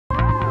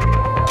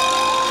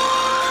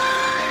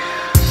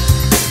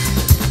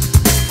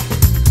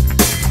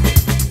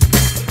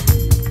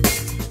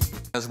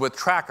is with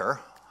Trackr.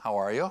 How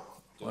are you?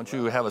 Why don't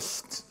you have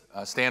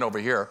a stand over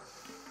here?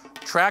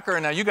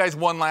 Trackr, now you guys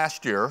won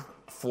last year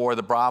for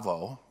the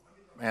Bravo,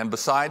 and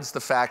besides the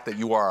fact that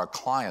you are a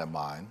client of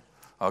mine,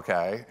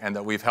 okay, and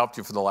that we've helped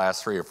you for the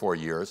last 3 or 4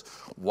 years,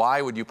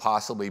 why would you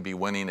possibly be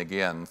winning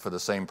again for the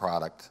same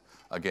product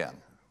again?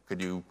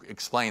 Could you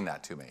explain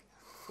that to me?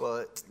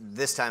 Well,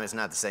 this time it's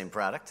not the same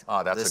product.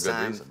 Oh, that's this a good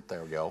time, reason.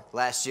 There we go.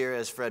 Last year,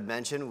 as Fred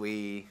mentioned,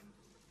 we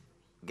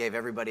gave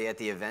everybody at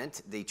the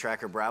event the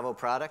Trackr Bravo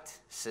product.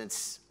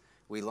 Since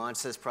we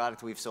launched this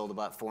product, we've sold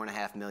about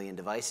 4.5 million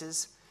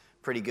devices.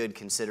 Pretty good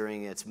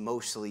considering it's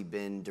mostly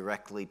been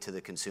directly to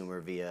the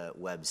consumer via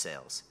web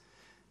sales.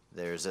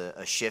 There's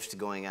a shift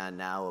going on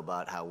now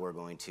about how we're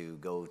going to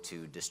go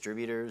to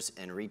distributors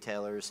and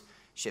retailers,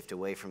 shift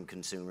away from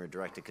consumer,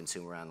 direct to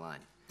consumer online.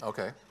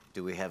 Okay.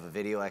 Do we have a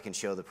video I can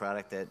show the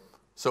product that?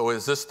 So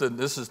is this the,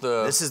 this is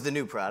the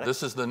new product.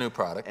 This is the new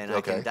product. And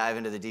okay. I can dive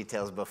into the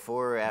details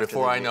before or after.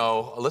 Before I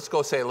know, let's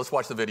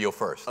watch the video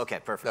first. Okay,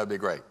 perfect. That'd be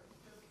great.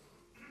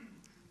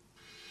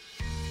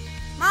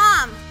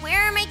 Mom, where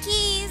are my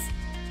keys?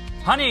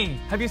 Honey,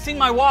 have you seen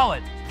my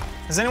wallet?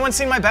 Has anyone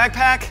seen my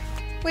backpack?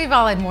 We've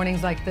all had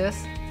mornings like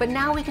this, but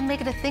now we can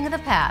make it a thing of the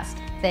past,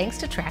 thanks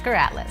to Trackr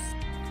Atlas.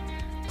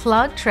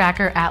 Plug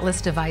Trackr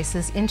Atlas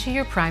devices into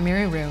your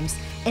primary rooms,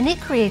 and it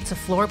creates a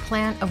floor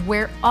plan of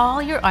where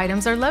all your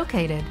items are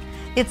located.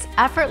 It's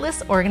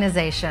effortless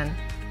organization.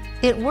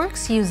 It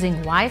works using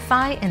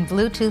Wi-Fi and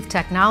Bluetooth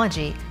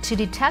technology to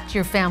detect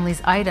your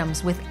family's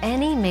items with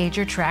any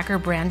major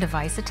Trackr brand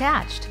device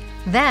attached.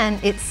 Then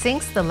it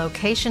syncs the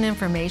location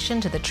information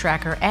to the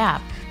Trackr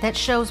app that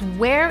shows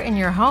where in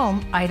your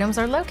home items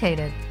are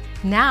located.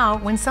 Now,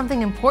 when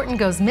something important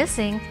goes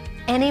missing,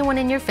 anyone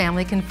in your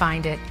family can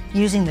find it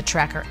using the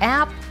Trackr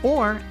app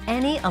or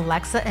any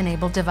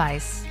Alexa-enabled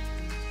device.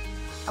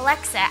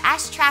 Alexa,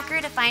 ask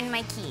Trackr to find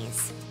my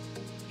keys.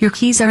 Your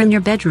keys are in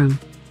your bedroom.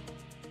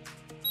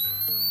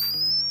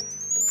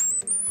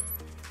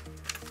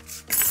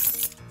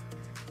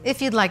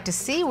 If you'd like to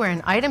see where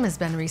an item has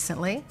been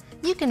recently,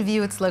 you can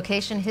view its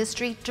location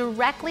history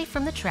directly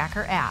from the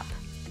Trackr app.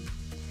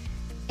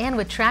 And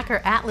with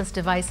Trackr Atlas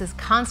devices'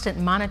 constant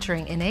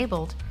monitoring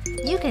enabled,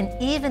 you can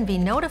even be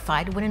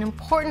notified when an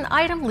important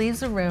item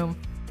leaves a room.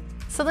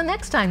 So the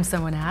next time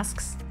someone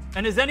asks,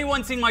 And has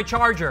anyone seen my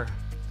charger?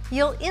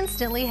 you'll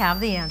instantly have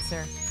the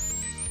answer.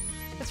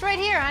 It's right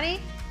here,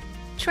 honey.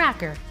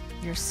 Trackr,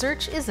 your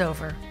search is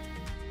over.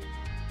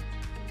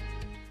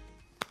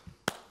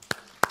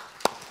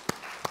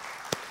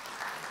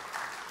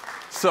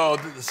 So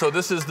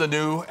this is the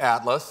new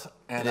Atlas,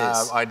 and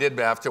I did,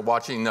 after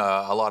watching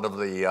a lot of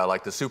the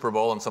like the Super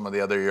Bowl and some of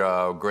the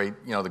other great,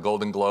 the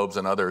Golden Globes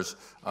and others.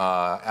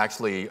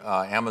 Actually,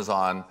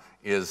 Amazon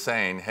is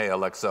saying, "Hey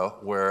Alexa,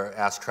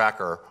 ask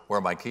Trackr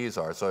where my keys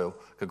are." So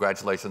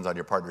congratulations on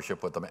your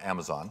partnership with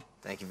Amazon.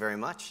 Thank you very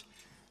much.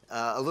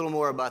 A little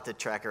more about the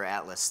Trackr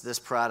Atlas. This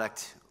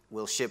product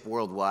will ship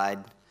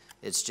worldwide.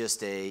 It's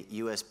just a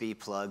USB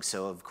plug,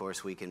 so of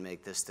course we can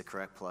make this the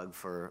correct plug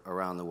for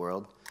around the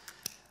world.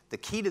 The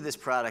key to this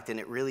product,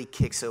 and it really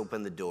kicks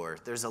open the door,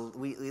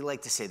 we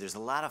like to say there's a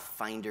lot of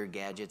finder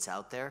gadgets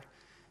out there.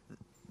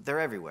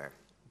 They're everywhere,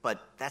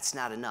 but that's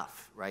not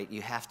enough, right?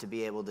 You have to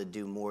be able to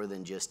do more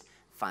than just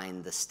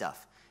find the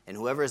stuff. And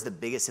whoever has the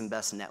biggest and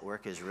best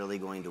network is really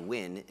going to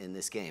win in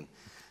this game.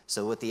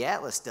 So what the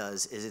Atlas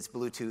does is it's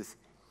Bluetooth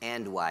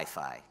and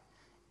Wi-Fi.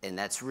 And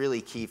that's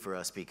really key for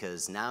us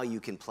because now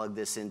you can plug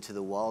this into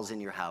the walls in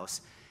your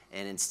house.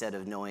 And instead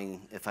of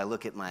knowing, if I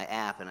look at my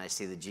app and I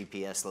see the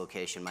GPS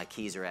location, my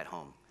keys are at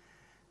home.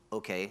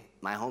 Okay,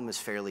 my home is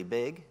fairly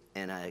big,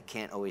 and I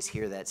can't always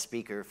hear that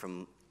speaker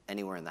from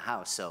anywhere in the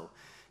house. So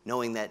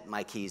knowing that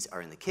my keys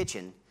are in the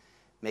kitchen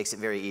makes it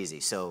very easy.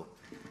 So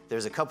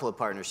there's a couple of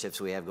partnerships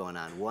we have going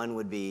on. One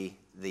would be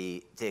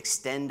to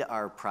extend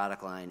our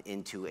product line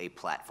into a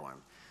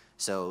platform.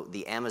 So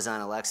the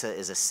Amazon Alexa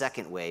is a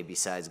second way,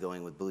 besides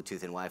going with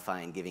Bluetooth and Wi-Fi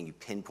and giving you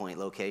pinpoint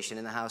location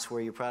in the house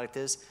where your product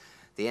is.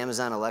 The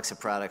Amazon Alexa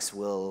products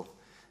will,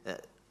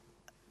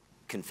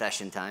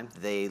 confession time,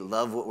 they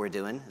love what we're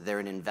doing. They're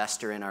an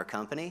investor in our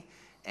company,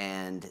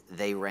 and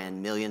they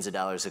ran millions of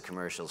dollars of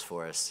commercials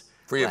for us.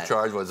 Free of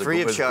charge was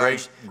free of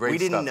charge. Great we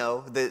didn't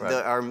stuff.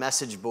 know. Our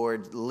message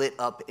board lit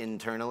up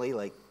internally.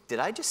 Like, did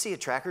I just see a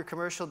Trackr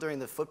commercial during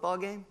the football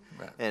game?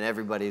 Right. And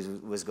everybody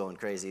was going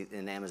crazy.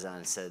 And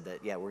Amazon said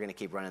that, yeah, we're going to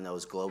keep running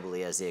those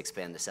globally as they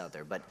expand this out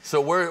there. But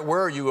so where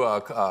are you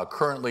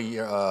currently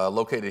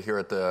located here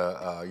at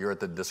the you're at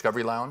the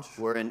Discovery Lounge?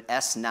 We're in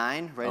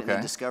S9, right in the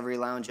Discovery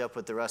Lounge, up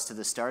with the rest of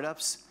the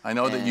startups. I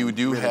know that you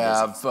do really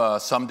have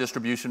some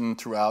distribution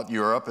throughout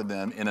Europe and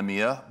then in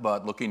EMEA,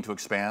 but looking to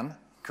expand.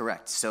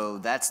 Correct. So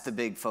that's the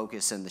big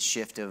focus and the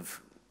shift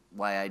of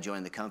why I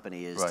joined the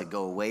company is to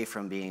go away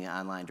from being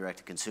online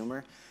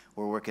direct-to-consumer.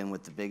 We're working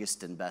with the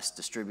biggest and best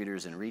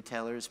distributors and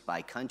retailers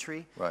by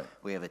country. Right.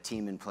 We have a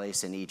team in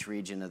place in each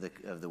region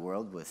of the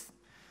world with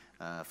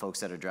folks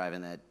that are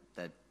driving that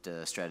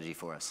strategy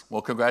for us.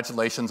 Well,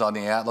 congratulations on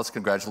the Atlas,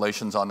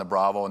 congratulations on the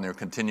Bravo and their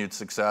continued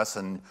success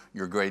and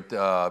your great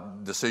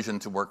decision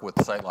to work with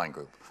the Sightline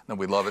Group. And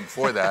we love it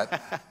for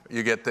that.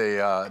 You get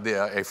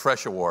a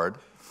Fresh Award.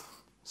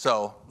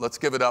 So let's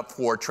give it up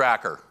for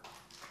Trackr.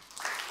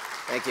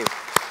 Thank you.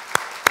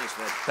 Thanks,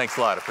 Fred. Thanks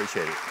a lot,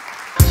 appreciate it.